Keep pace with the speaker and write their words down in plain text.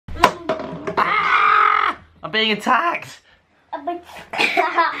I'm being attacked.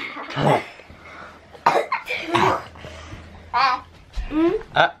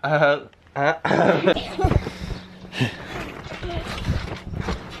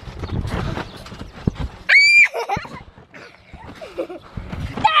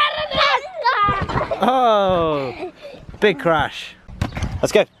 Oh, big crash.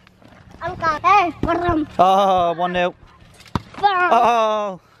 Let's go. Oh, 1-0.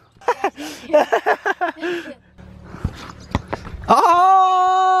 Oh.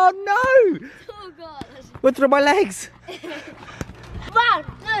 Oh no! Oh God. Went through my legs. 1,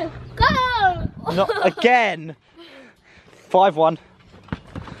 2, go! Not again. 5-1.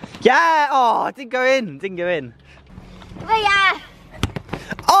 Yeah! Oh, it didn't go in. Didn't go in.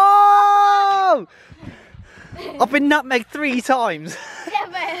 Oh! I've been nutmegged 3 times.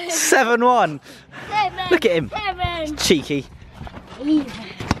 7-1. Look at him. 7. Cheeky.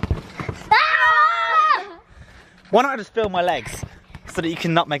 Why not just film my legs so that you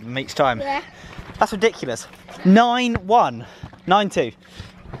can nutmeg them each time? Yeah. That's ridiculous. 9-1. 9-2.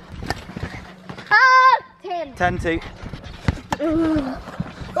 10. 10-2.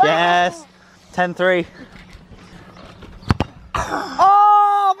 Yes. 10-3.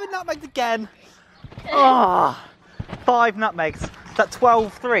 Oh, I've been nutmegged again. Oh, 5 nutmegs. Is that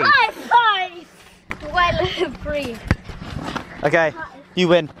 12-3? 5. Well, 3. Okay, you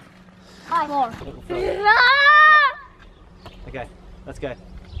win. 4. Okay, let's go.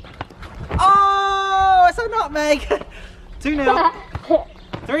 Oh, it's a nutmeg. 2-0.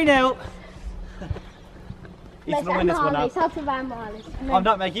 3-0. You can win this one now. I'll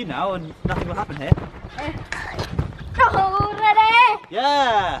nutmeg you now and nothing will happen here.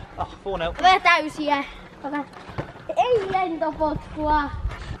 Yeah! Oh, 4-0. Täysiä. Ei lentopotkua.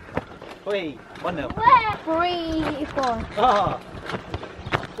 Oi, 1-0. 3, 4. Oh.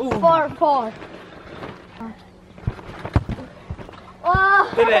 4, 4.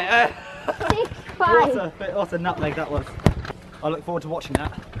 Oh, Did it? 6, 5. What a nutmeg that was. I look forward to watching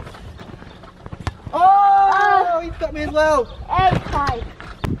that. Oh, he's got me as well. 8, 5.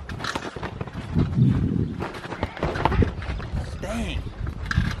 Dang.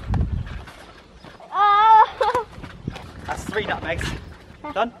 That's 3 nutmegs.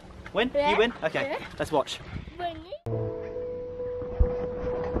 Done? Win? Yeah. You win? Okay, Yeah. let's watch.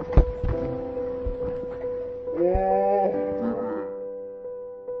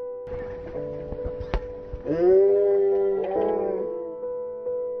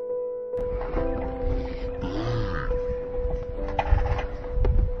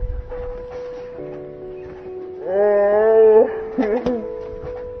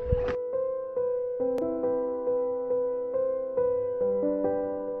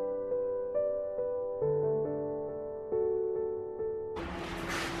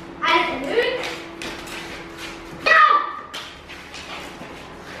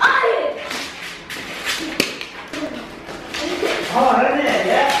 Oh, Rene,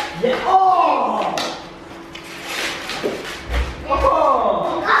 yeah? Yeah. Oh!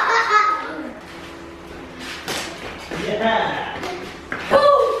 Oh! Yeah!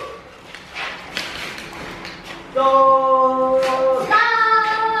 Go!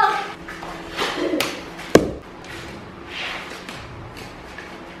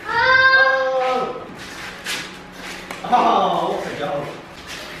 Oh, what a goal!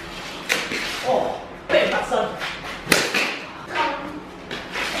 Oh, big that son!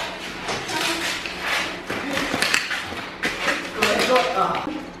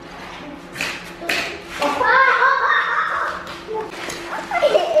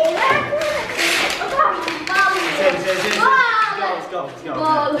 Let's go.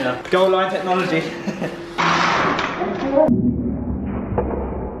 Yeah. Goal line technology.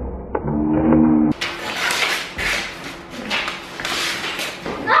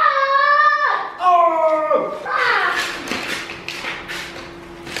 Oh.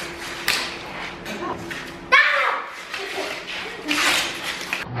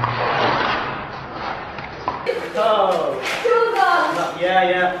 2 goals.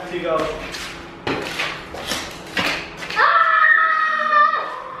 Yeah, 2 goals.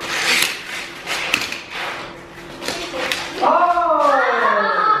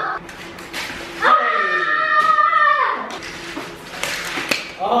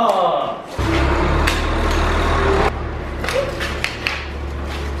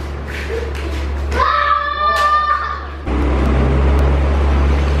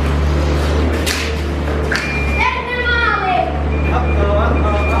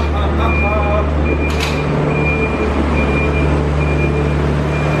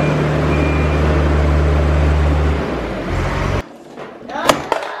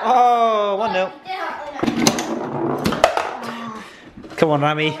 Oh, 1-0. Come on,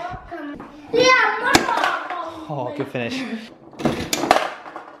 Rami. Oh, good finish.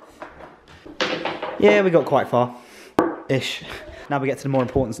 Yeah, we got quite far. Ish. Now we get to the more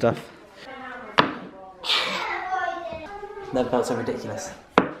important stuff. Never felt so ridiculous.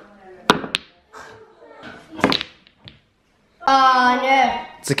 Oh no.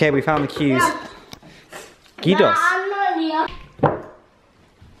 It's okay, we found the cues. Gidos.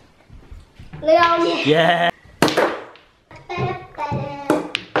 Yeah.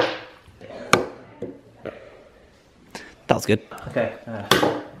 That was good. Okay.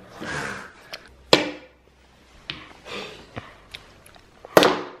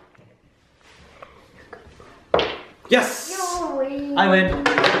 Yes! I win.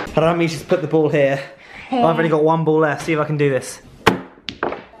 Rami's just put the ball here. I've only got one ball left. See if I can do this.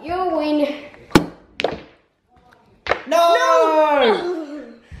 You win.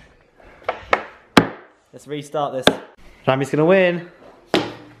 No! Let's restart this. Rami's gonna win.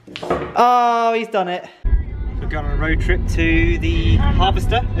 Oh, he's done it. We're going on a road trip to the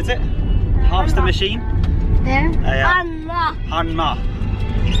harvester, is it? Harvester machine? Yeah. Hanma.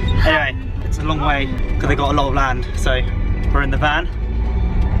 Anyway, it's a long way because they got a lot of land. So we're in the van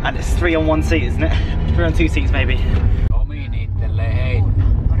and it's 3 on 1 seat, isn't it? 3 on 2 seats maybe.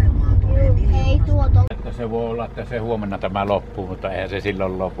 Että se voi olla, että se huomenna tämä loppuu, mutta eihän se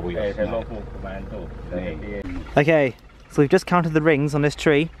silloin lopu. Ei se lopu, kun mä en tuu. Okay, so we've just counted the rings on this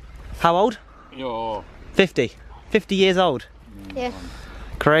tree. How old? Joo. 50. 50 years old. Yes.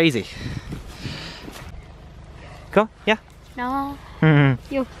 Crazy. Go, yeah? No.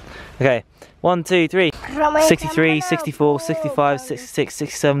 You. Okay, 1, 2, 3. 63, 64, 65, 66,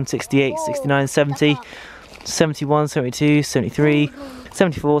 67, 68, 69, 70, 71, 72, 73,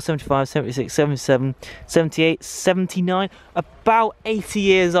 74, 75, 76, 77, 78, 79, about 80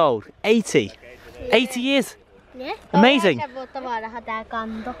 years old. 80. 80 years. Amazing.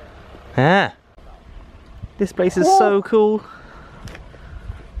 Yeah. This place is so cool.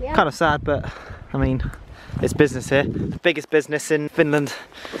 Kind of sad, but I mean, it's business here. The biggest business in Finland.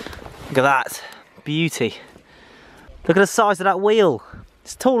 Look at that. Beauty. Look at the size of that wheel.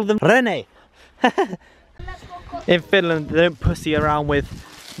 It's taller than Rene. In Finland, they don't pussy around with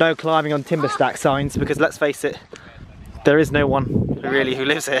no climbing on timber stack signs because let's face it, there is no one really who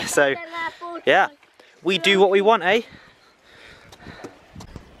lives here. So, yeah, we do what we want, eh?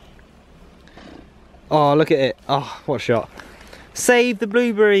 Oh, look at it. Oh, what a shot. Save the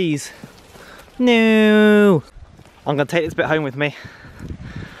blueberries. No. I'm going to take this bit home with me.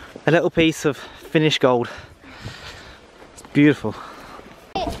 A little piece of Finnish gold. It's beautiful.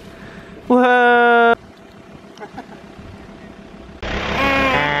 Whoa.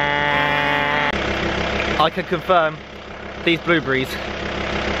 I can confirm these blueberries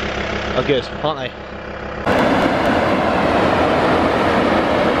are good, aren't they?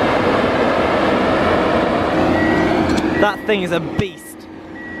 That thing is a beast.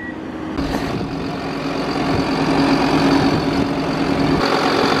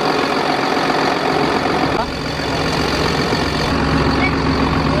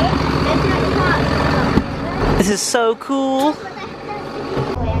 This is so cool.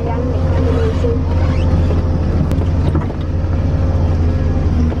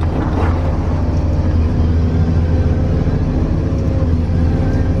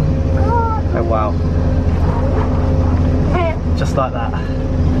 Oh wow. Just like that.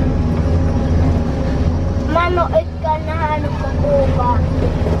 Mä en oo ikään nähnyt kukaan.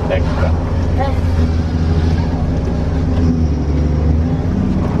 Ekstra.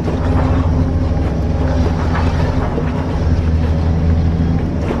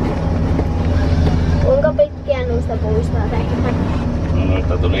 Kuinka pitkiä noista puista tehdään?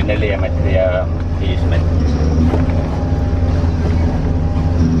 Noista tuli 4 metriä ja 5 metriä.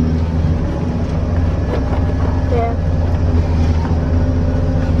 Yeah.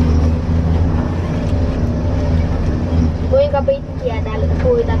 Kuinka pitkiä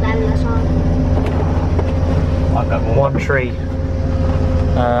puita tällä saa? One tree in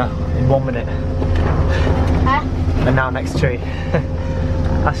 1 minute. And now next tree.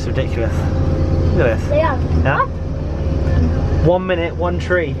 That's ridiculous. Look at this. Yeah. Yeah? 1 minute, 1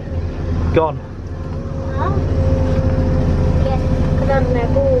 tree. Gone. Kato ne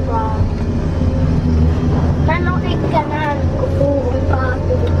puukaa. Mä en oo ikään nähnyt kun puu on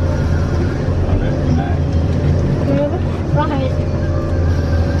kaatunut.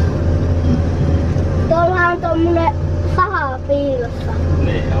 Tuolla on tommonen saha piilossa.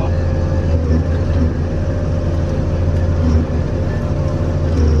 Niin on.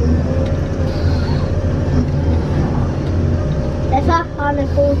 Ja sahaa ne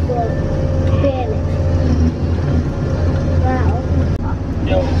puut tuolla pieneksi. Mä oon.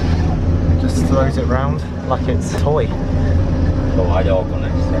 Just throws it round like it's a toy. Ja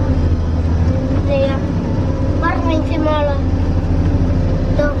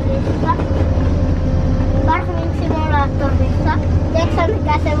Varmin-simulaattorissa. Tiedätkö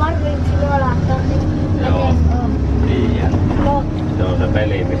mikä se Varmin-simulaattori on? Tiedän. No. Se on se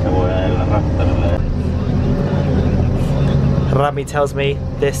peli, missä voi ajella rattarilla. Rami tells me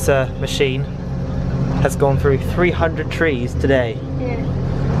this machine has gone through 300 trees today. Yeah.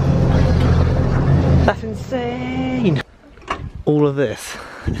 That's insane! All of this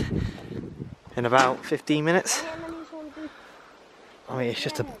in about 15 minutes. I mean, it's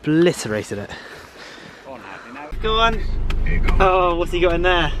just obliterated it. Go on! Oh, what's he got in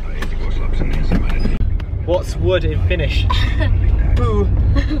there? What's wood in Finnish? Poo!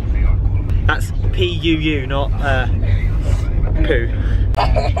 That's P-U-U, not poo.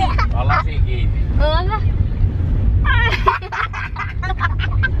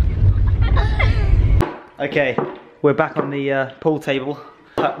 Okay, we're back on the pool table.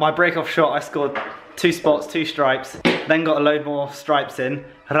 My break-off shot, I scored 2 spots, 2 stripes, then got a load more stripes in.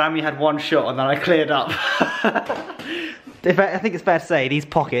 Rami had 1 shot and then I cleared up. I think it's fair to say these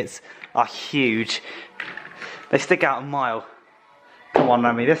pockets are huge. They stick out a mile. Come on,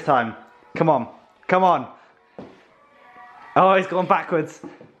 Rami, this time. Come on, come on. Oh, he's gone backwards.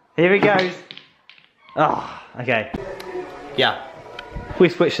 Here he goes. Oh, okay. Yeah, we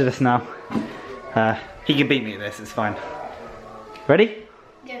switch to this now. He can beat me at this, it's fine. Ready?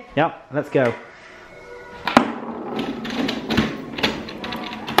 Yeah. Yep, let's go.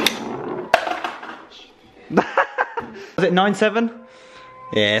 Was it 9-7?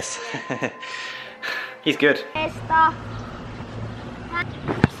 Yes. He's good. I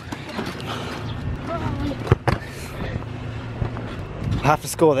have to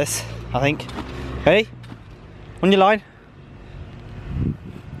score this, I think. Ready? On your line.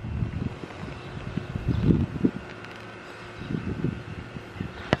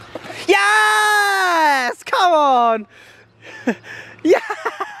 Yes! Come on!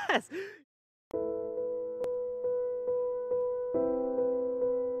 Yes!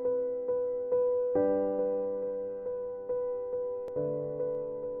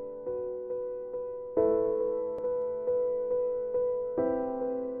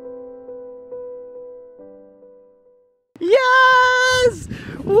 Yes!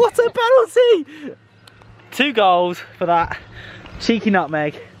 What a penalty! 2 goals for that cheeky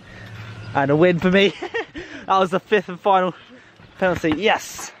nutmeg and a win for me. That was the 5th and final penalty.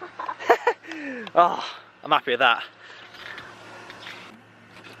 Yes! Oh, I'm happy with that.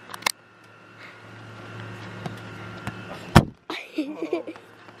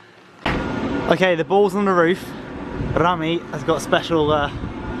 Okay, the ball's on the roof. Rami has got a special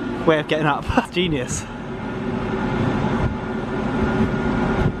way of getting up. Genius.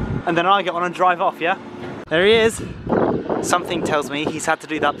 And then I get on and drive off, yeah? There he is. Something tells me he's had to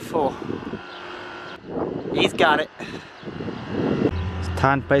do that before. He's got it. It's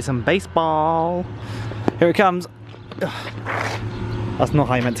time to play some baseball. Here it comes. That's not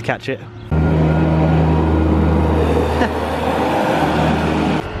how you meant to catch it.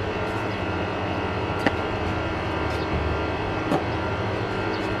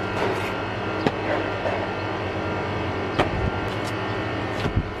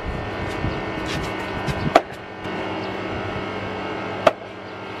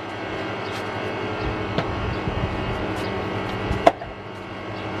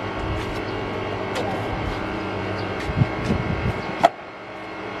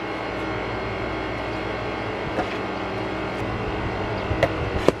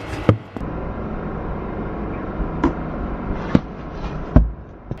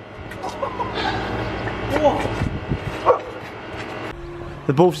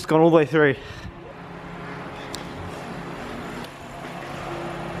 The ball's just gone all the way through.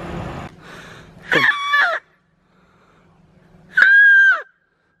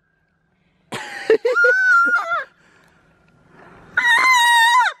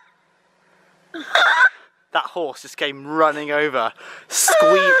 That horse just came running over,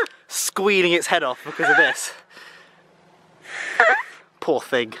 squealing its head off because of this. Poor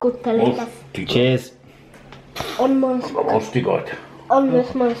thing. Cheers. On myös. Ostikoita. On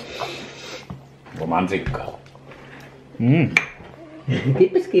myös mais. Mansikkaa.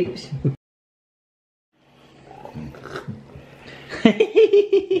 Kippis, kippis.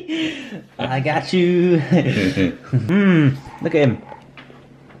 I got you. Look at him.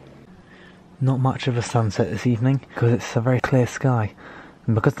 Not much of a sunset this evening because it's a very clear sky,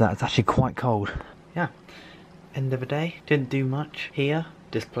 and because of that it's actually quite cold. Yeah, end of the day, didn't do much here,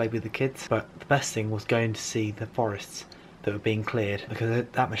 just played with the kids, but the best thing was going to see the forests that were being cleared, because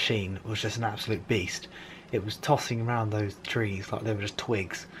that machine was just an absolute beast. It was tossing around those trees like they were just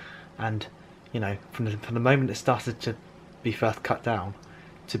twigs, and you know, from the moment it started to be first cut down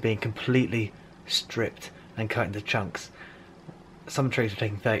to being completely stripped and cut into chunks, some trees were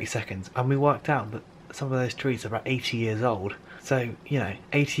taking 30 seconds, and we worked out that some of those trees are about 80 years old. So, you know,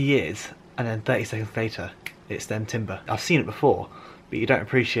 80 years and then 30 seconds later it's stem timber. I've seen it before, but you don't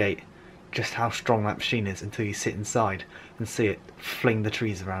appreciate just how strong that machine is until you sit inside and see it fling the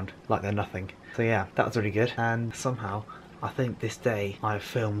trees around like they're nothing. So yeah, that was really good, and somehow I think this day I've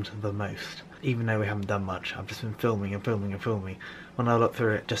filmed the most. Even though we haven't done much, I've just been filming and filming and filming. When I looked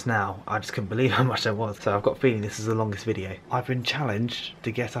through it just now, I just couldn't believe how much there was. So I've got a feeling this is the longest video. I've been challenged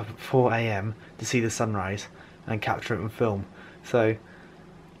to get up at 4 AM to see the sunrise and capture it and film. So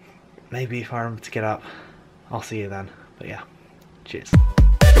maybe if I remember to get up, I'll see you then. But yeah, cheers.